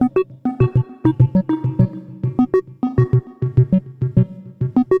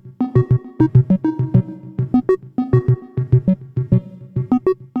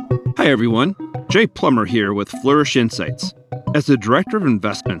Hi everyone, Jay Plummer here with Flourish Insights. As the Director of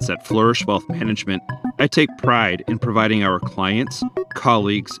Investments at Flourish Wealth Management, I take pride in providing our clients,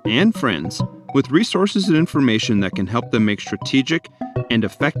 colleagues, and friends with resources and information that can help them make strategic and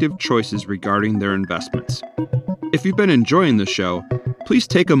effective choices regarding their investments. If you've been enjoying the show, please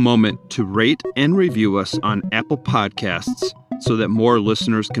take a moment to rate and review us on Apple Podcasts so that more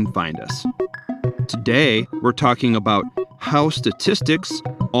listeners can find us. Today, we're talking about how statistics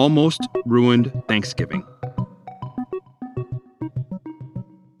almost ruined Thanksgiving.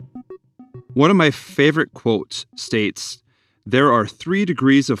 One of my favorite quotes states, "There are 3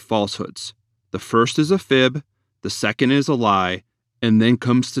 degrees of falsehoods. The first is a fib, the second is a lie, and then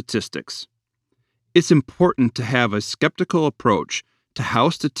comes statistics." It's important to have a skeptical approach to how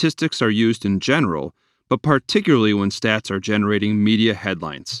statistics are used in general, but particularly when stats are generating media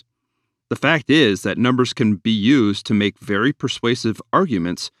headlines. The fact is that numbers can be used to make very persuasive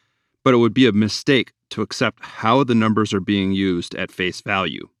arguments, but it would be a mistake to accept how the numbers are being used at face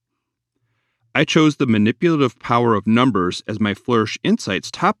value. I chose the manipulative power of numbers as my Flourish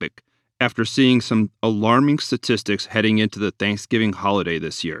Insights topic after seeing some alarming statistics heading into the Thanksgiving holiday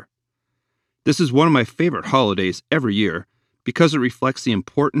this year. This is one of my favorite holidays every year because it reflects the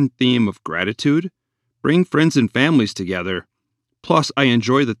important theme of gratitude, bringing friends and families together. Plus, I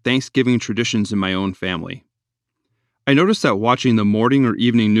enjoy the Thanksgiving traditions in my own family. I noticed that watching the morning or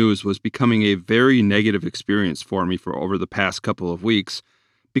evening news was becoming a very negative experience for me for over the past couple of weeks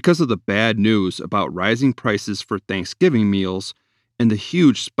because of the bad news about rising prices for Thanksgiving meals and the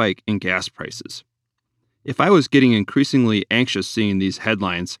huge spike in gas prices. If I was getting increasingly anxious seeing these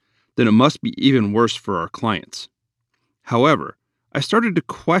headlines, then it must be even worse for our clients. However, I started to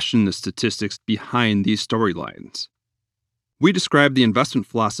question the statistics behind these storylines. We describe the investment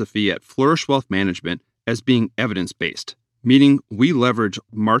philosophy at Flourish Wealth Management as being evidence-based, meaning we leverage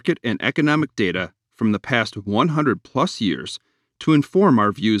market and economic data from the past 100 plus years to inform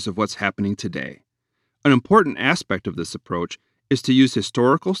our views of what's happening today. An important aspect of this approach is to use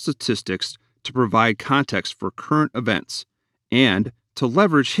historical statistics to provide context for current events and to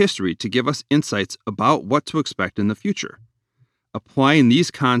leverage history to give us insights about what to expect in the future. Applying these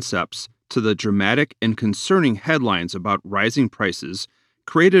concepts to the dramatic and concerning headlines about rising prices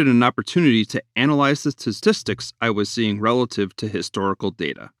created an opportunity to analyze the statistics I was seeing relative to historical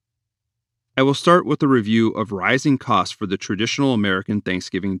data. I will start with a review of rising costs for the traditional American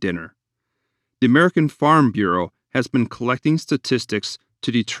Thanksgiving dinner. The American Farm Bureau has been collecting statistics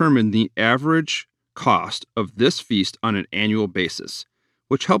to determine the average cost of this feast on an annual basis,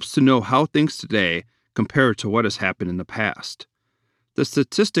 which helps to know how things today compare to what has happened in the past. The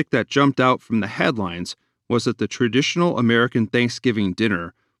statistic that jumped out from the headlines was that the traditional American Thanksgiving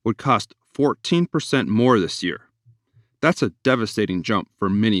dinner would cost 14% more this year. That's a devastating jump for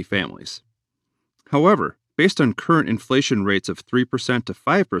many families. However, based on current inflation rates of 3% to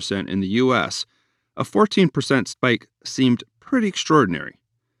 5% in the U.S., a 14% spike seemed pretty extraordinary.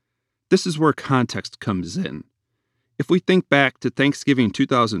 This is where context comes in. If we think back to Thanksgiving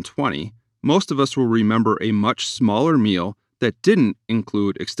 2020, most of us will remember a much smaller meal that didn't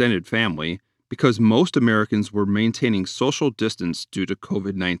include extended family because most Americans were maintaining social distance due to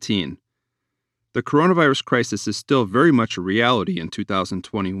COVID-19. The coronavirus crisis is still very much a reality in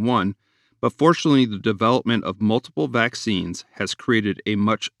 2021, but fortunately the development of multiple vaccines has created a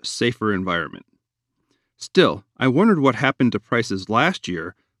much safer environment. Still, I wondered what happened to prices last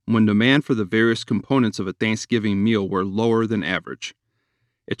year when demand for the various components of a Thanksgiving meal were lower than average.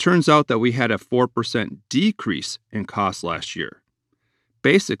 It turns out that we had a 4% decrease in costs last year.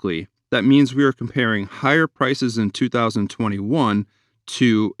 Basically, that means we are comparing higher prices in 2021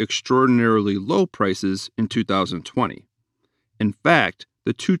 to extraordinarily low prices in 2020. In fact,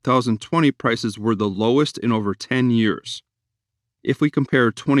 the 2020 prices were the lowest in over 10 years. If we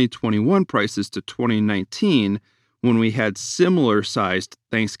compare 2021 prices to 2019, when we had similar-sized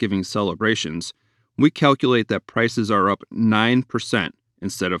Thanksgiving celebrations, we calculate that prices are up 9%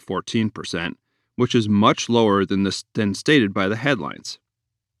 instead of 14%, which is much lower than stated by the headlines.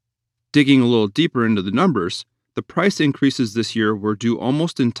 Digging a little deeper into the numbers, the price increases this year were due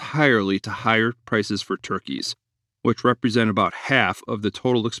almost entirely to higher prices for turkeys, which represent about half of the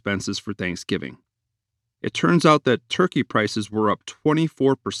total expenses for Thanksgiving. It turns out that turkey prices were up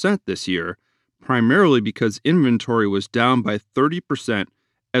 24% this year, primarily because inventory was down by 30%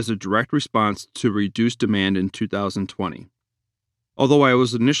 as a direct response to reduced demand in 2020. Although I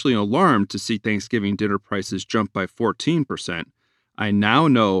was initially alarmed to see Thanksgiving dinner prices jump by 14%, I now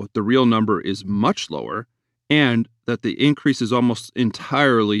know the real number is much lower and that the increase is almost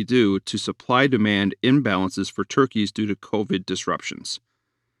entirely due to supply-demand imbalances for turkeys due to COVID disruptions.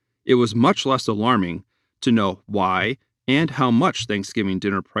 It was much less alarming to know why and how much Thanksgiving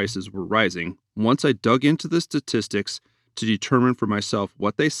dinner prices were rising once I dug into the statistics to determine for myself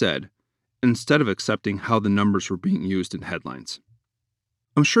what they said, instead of accepting how the numbers were being used in headlines.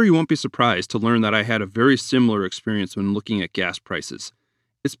 I'm sure you won't be surprised to learn that I had a very similar experience when looking at gas prices.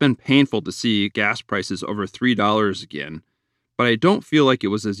 It's been painful to see gas prices over $3 again, but I don't feel like it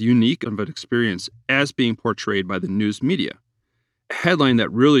was as unique of an experience as being portrayed by the news media. A headline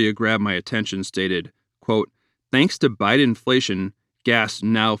that really grabbed my attention stated, quote, "Thanks to Biden inflation, gas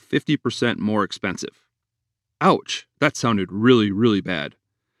now 50% more expensive." Ouch, that sounded really, really bad.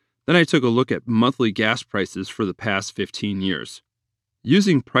 Then I took a look at monthly gas prices for the past 15 years.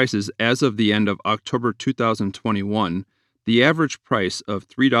 Using prices as of the end of October 2021, the average price of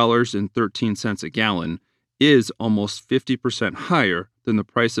 $3.13 a gallon is almost 50% higher than the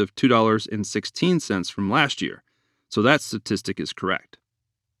price of $2.16 from last year, so that statistic is correct.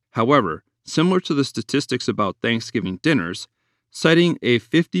 However, similar to the statistics about Thanksgiving dinners, citing a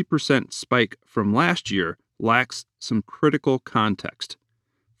 50% spike from last year lacks some critical context.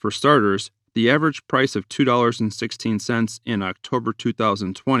 For starters, the average price of $2.16 in October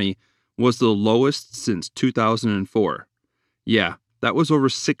 2020 was the lowest since 2004. Yeah, that was over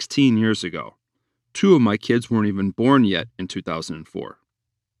 16 years ago. 2 of my kids weren't even born yet in 2004.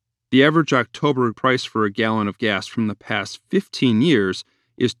 The average October price for a gallon of gas from the past 15 years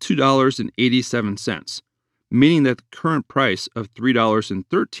is $2.87, meaning that the current price of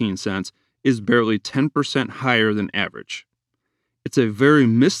 $3.13 is barely 10% higher than average. It's a very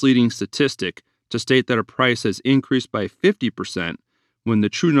misleading statistic to state that a price has increased by 50% when the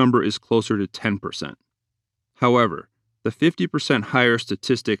true number is closer to 10%. However, the 50% higher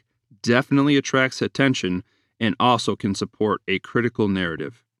statistic definitely attracts attention and also can support a critical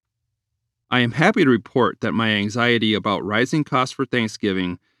narrative. I am happy to report that my anxiety about rising costs for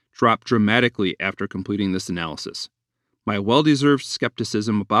Thanksgiving dropped dramatically after completing this analysis. My well-deserved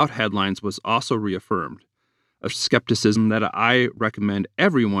skepticism about headlines was also reaffirmed, a skepticism that I recommend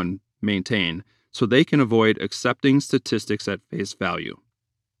everyone maintain so they can avoid accepting statistics at face value.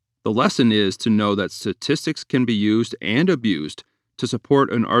 The lesson is to know that statistics can be used and abused to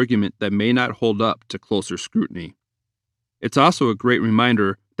support an argument that may not hold up to closer scrutiny. It's also a great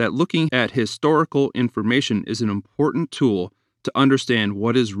reminder that looking at historical information is an important tool to understand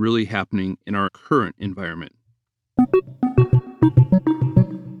what is really happening in our current environment.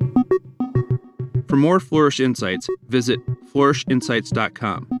 For more Flourish Insights, visit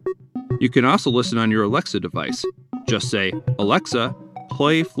flourishinsights.com. You can also listen on your Alexa device. Just say, "Alexa,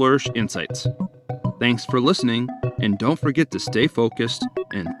 play Flourish Insights." Thanks for listening, and don't forget to stay focused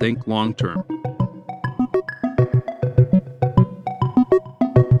and think long term.